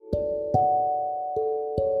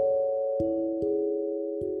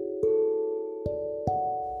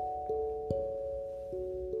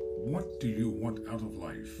want out of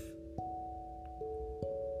life?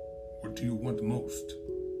 What do you want most?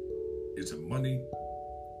 Is it money,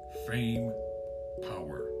 fame,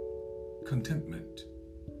 power, contentment,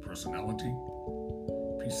 personality,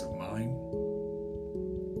 peace of mind,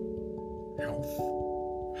 health,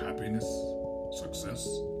 happiness, success,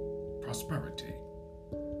 prosperity,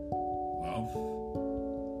 love,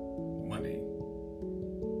 money?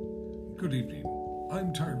 Good evening.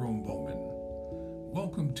 I'm Tyrone Bowman.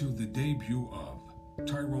 Welcome to the debut of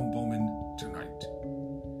Tyrone Bowman Tonight.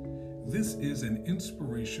 This is an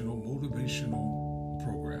inspirational, motivational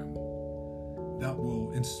program that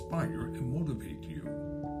will inspire and motivate you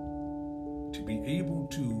to be able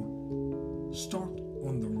to start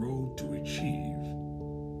on the road to achieve.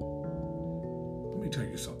 Let me tell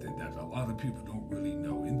you something that a lot of people don't really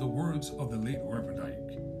know. In the words of the late Reverend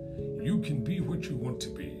Ike, you can be what you want to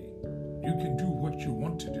be, you can do what you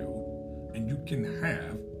want to do, and you can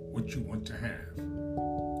have what you want to have.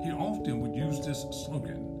 He often would use this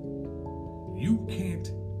slogan: you can't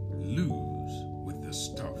lose with the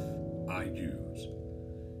stuff I use.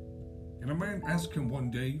 And a man asked him one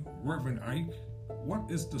day, Reverend Ike, what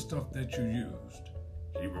is the stuff that you used?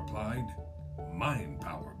 He replied, mind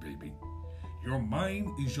power, baby. Your mind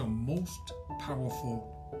is your most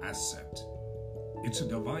powerful asset. It's a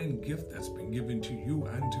divine gift that's been given to you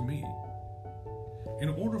and to me. In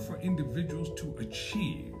order for individuals to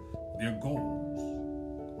achieve their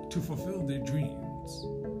goals, to fulfill their dreams,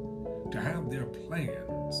 to have their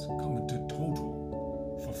plans come into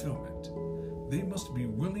total fulfillment, they must be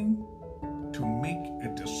willing to make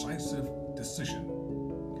a decisive decision.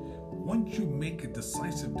 Once you make a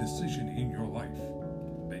decisive decision in your life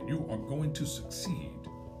that you are going to succeed,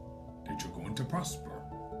 that you're going to prosper,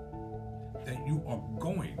 that you are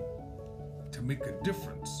going to make a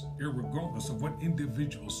difference, irregardless of what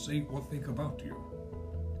individuals say or think about you,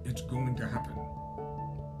 it's going to happen.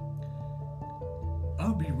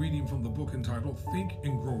 I'll be reading from the book entitled Think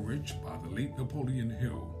and Grow Rich by the late Napoleon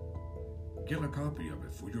Hill. Get a copy of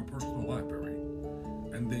it for your personal library,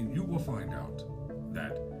 and then you will find out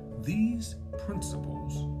that these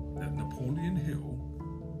principles that Napoleon Hill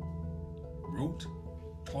wrote,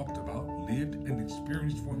 talked about, lived, and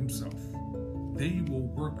experienced for himself, they will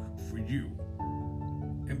work for you.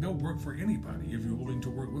 And they'll work for anybody if you're willing to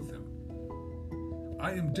work with them.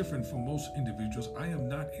 I am different from most individuals. I am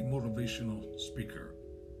not a motivational speaker.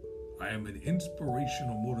 I am an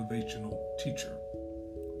inspirational, motivational teacher.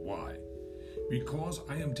 Why? Because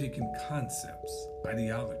I am taking concepts,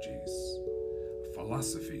 ideologies,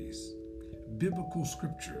 philosophies, biblical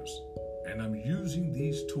scriptures, and I'm using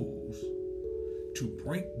these tools to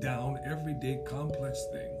break down everyday complex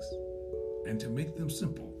things and to make them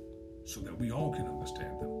simple so that we all can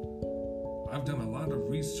understand them. I've done a lot of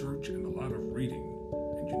research and a lot of reading,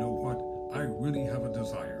 and you know what? I really have a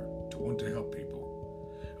desire to want to help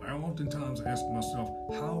people. I oftentimes ask myself,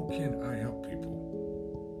 how can I help people?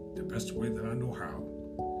 The best way that I know how,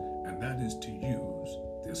 and that is to use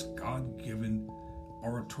this God-given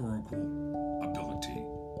oratorical ability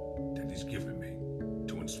that He's given me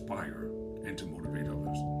to inspire and to motivate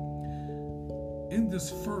others. In this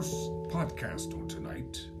first podcast on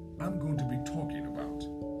tonight, I'm going to be talking about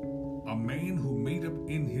a man who made up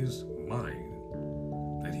in his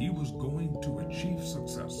mind that he was going to achieve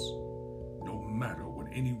success no matter what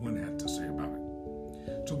anyone had to say about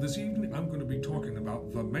it. So this evening, I'm going to be talking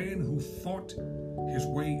about the man who fought his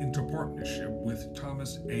way into partnership with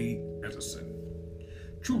Thomas A. Edison.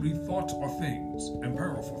 Truly, thoughts are things, and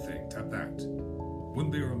powerful things at that,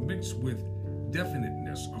 when they are mixed with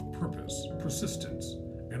definiteness of purpose, persistence,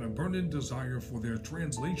 and a burning desire for their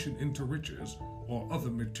translation into riches or other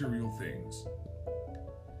material things.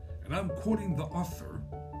 And I'm quoting the author,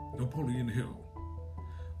 Napoleon Hill.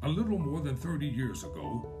 A little more than 30 years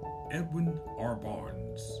ago, Edwin R.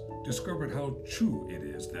 Barnes discovered how true it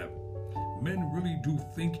is that men really do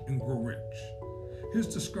think and grow rich. His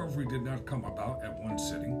discovery did not come about at one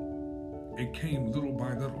sitting. It came little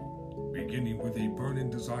by little, beginning with a burning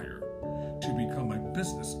desire to become a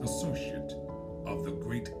business associate of the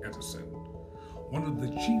great Edison. One of the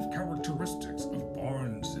chief characteristics of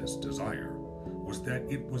Barnes's desire was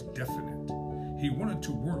that it was definite. He wanted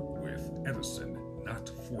to work with Edison, not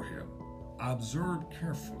for him. I observed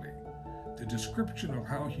carefully the description of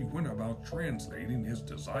how he went about translating his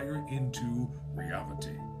desire into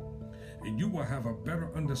reality, and you will have a better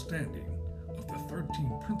understanding of the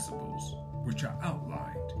 13 principles which are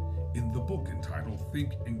outlined in the book entitled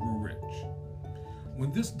Think and Grow Rich.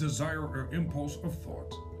 When this desire or impulse of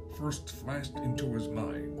thought first flashed into his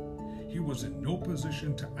mind, he was in no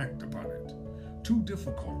position to act upon it. Two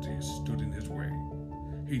difficulties stood in his way.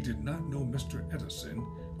 He did not know Mr. Edison,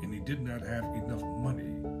 and he did not have enough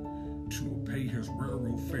money to pay his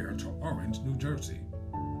railroad fare to Orange, New Jersey.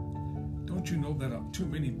 Don't you know that too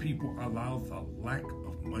many people allow the lack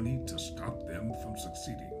of money to stop them from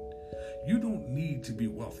succeeding? You don't need to be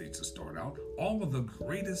wealthy to start out. All of the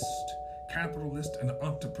greatest capitalists and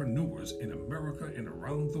entrepreneurs in America and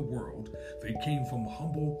around the world, they came from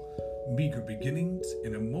humble, meager beginnings,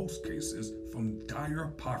 and in most cases, from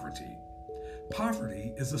dire poverty.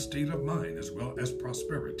 Poverty is a state of mind as well as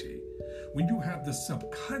prosperity. When you have the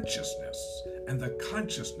subconsciousness and the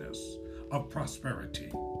consciousness of prosperity,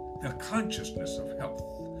 the consciousness of health,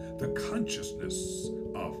 the consciousness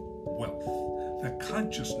of wealth, the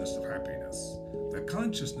consciousness of happiness, the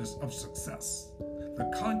consciousness of success, the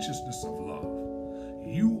consciousness of love,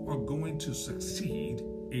 you are going to succeed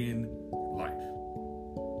in life.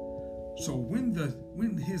 So when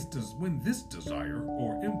this desire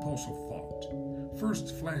or impulse of thought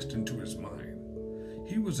first flashed into his mind,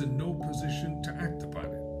 he was in no position to act upon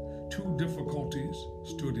it. Two difficulties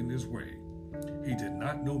stood in his way. He did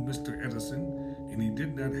not know Mr. Edison, and he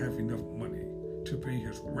did not have enough money to pay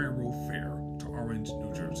his railroad fare to Orange,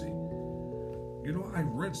 New Jersey. You know, I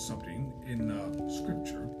read something in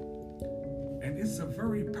Scripture, and it's a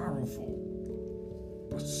very powerful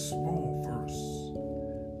but small verse.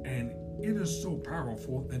 And it is so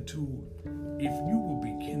powerful that if you will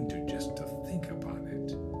begin to just to think upon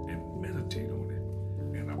it and meditate on it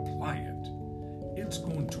and apply it, it's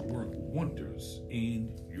going to work wonders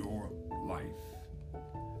in your life.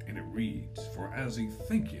 And it reads, "For as he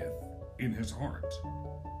thinketh in his heart,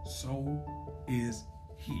 so is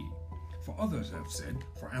he." For others have said,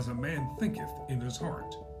 "For as a man thinketh in his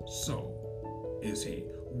heart, so is he."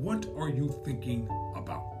 What are you thinking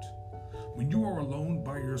about? When you are alone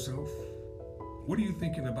by yourself, what are you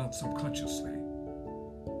thinking about subconsciously?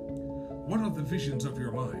 What are the visions of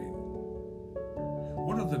your mind?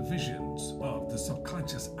 What are the visions of the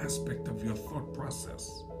subconscious aspect of your thought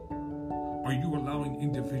process? Are you allowing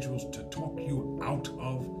individuals to talk you out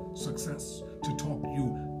of success, to talk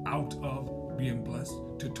you out of being blessed,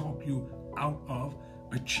 to talk you out of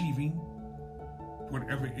achieving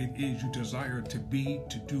whatever it is you desire to be,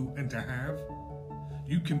 to do, and to have?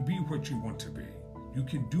 You can be what you want to be. You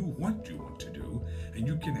can do what you want to do, and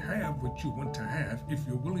you can have what you want to have if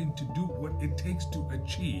you're willing to do what it takes to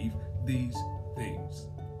achieve these things.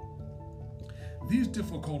 These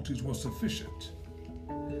difficulties were sufficient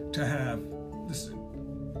to have,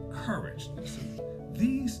 courage.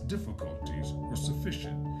 These difficulties were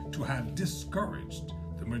sufficient to have discouraged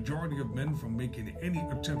the majority of men from making any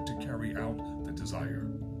attempt to carry out the desire.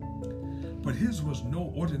 But his was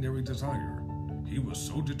no ordinary desire. He was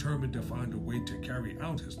so determined to find a way to carry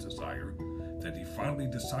out his desire that he finally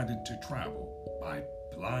decided to travel by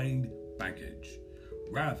blind baggage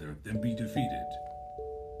rather than be defeated.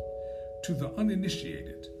 To the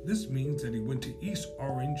uninitiated, this means that he went to East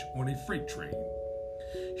Orange on a freight train.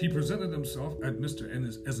 He presented himself at Mr.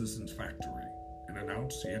 Edison's factory and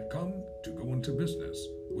announced he had come to go into business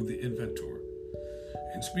with the inventor.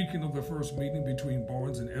 And speaking of the first meeting between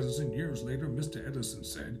Barnes and Edison years later, Mr. Edison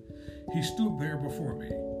said, "He stood there before me,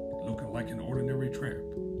 looking like an ordinary tramp,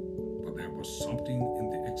 but there was something in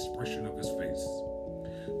the expression of his face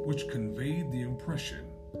which conveyed the impression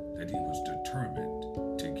that he was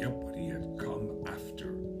determined to get what he had come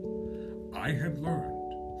after. I had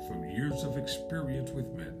learned from years of experience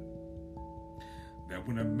with men that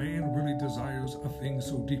when a man really desires a thing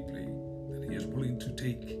so deeply that he is willing to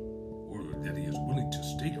take, or that he is willing to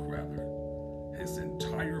stake rather, his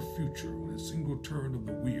entire future on a single turn of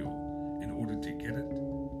the wheel in order to get it,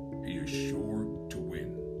 he is sure to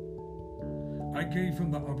win. I gave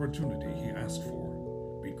him the opportunity he asked for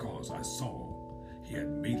because I saw he had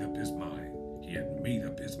made up his mind. He had made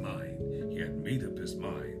up his mind. He had made up his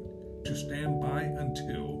mind to stand by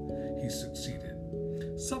until he succeeded.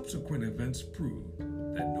 Subsequent events proved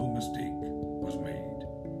that no mistake was made.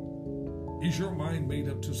 Is your mind made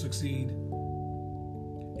up to succeed?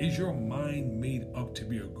 Is your mind made up to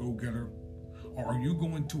be a go-getter? Or are you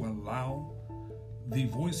going to allow the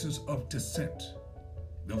voices of dissent,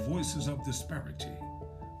 the voices of disparity,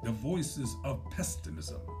 the voices of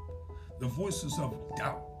pessimism, the voices of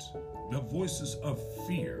doubt, the voices of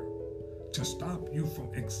fear to stop you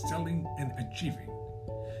from excelling and achieving?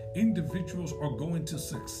 Individuals are going to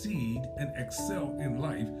succeed and excel in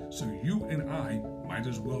life, so you and I might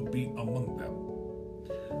as well be among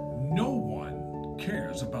them. No one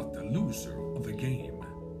cares about the loser of the game.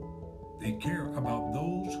 They care about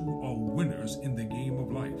those who are winners in the game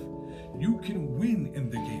of life. You can win in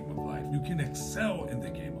the game of life. You can excel in the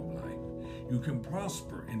game of life. You can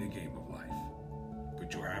prosper in the game of life. But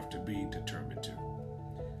but you have to be determined to.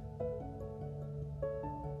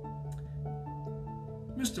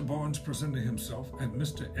 Mr. Barnes presented himself at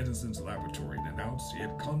Mr. Edison's laboratory and announced he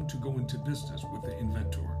had come to go into business with the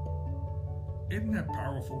inventor. Isn't that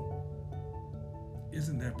powerful?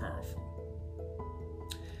 Isn't that powerful?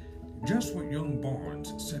 Just what young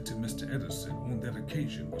Barnes said to Mr. Edison on that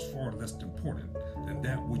occasion was far less important than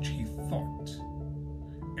that which he thought.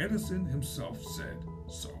 Edison himself said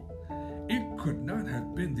so. It could not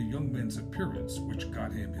have been the young man's appearance which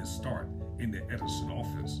got him his start in the Edison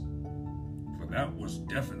office, for that was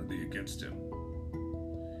definitely against him.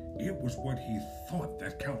 It was what he thought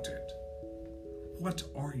that counted. What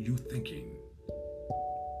are you thinking?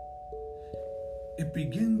 It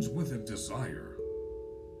begins with a desire.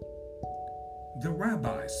 The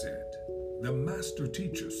rabbi said, the master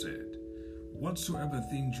teacher said, whatsoever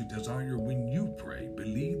things you desire when you pray,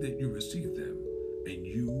 believe that you receive them, and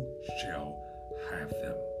you shall have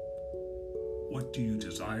them. What do you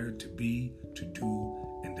desire to be, to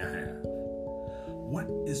do, and to have? What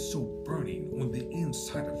is so burning on the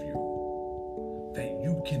inside of you that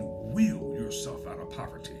you can will yourself out of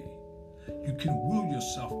poverty? You can will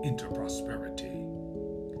yourself into prosperity.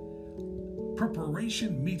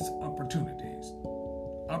 Preparation meets opportunities.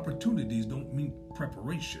 Opportunities don't mean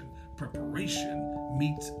preparation. Preparation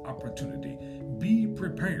meets opportunity. Be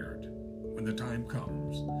prepared when the time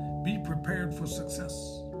comes. Be prepared for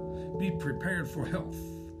success. Be prepared for health.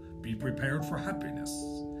 Be prepared for happiness.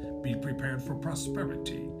 Be prepared for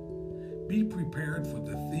prosperity. Be prepared for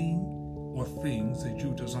the thing or things that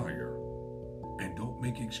you desire. And don't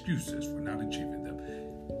make excuses for not achieving them.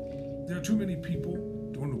 There are too many people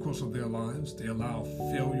during the course of their lives, they allow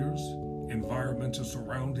failures, environmental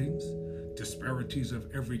surroundings, disparities of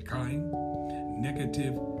every kind,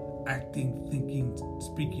 negative acting, thinking,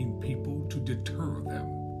 speaking people to deter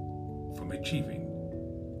them from achieving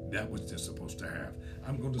that which they're supposed to have.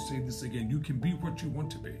 I'm going to say this again. You can be what you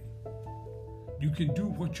want to be. You can do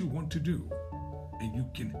what you want to do. And you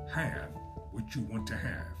can have what you want to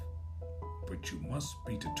have. But you must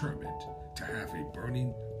be determined to have a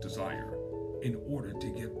burning desire in order to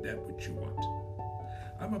get that which you want.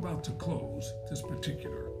 I'm about to close this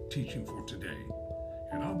particular teaching for today,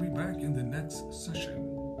 and I'll be back in the next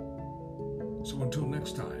session. So until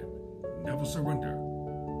next time, never surrender.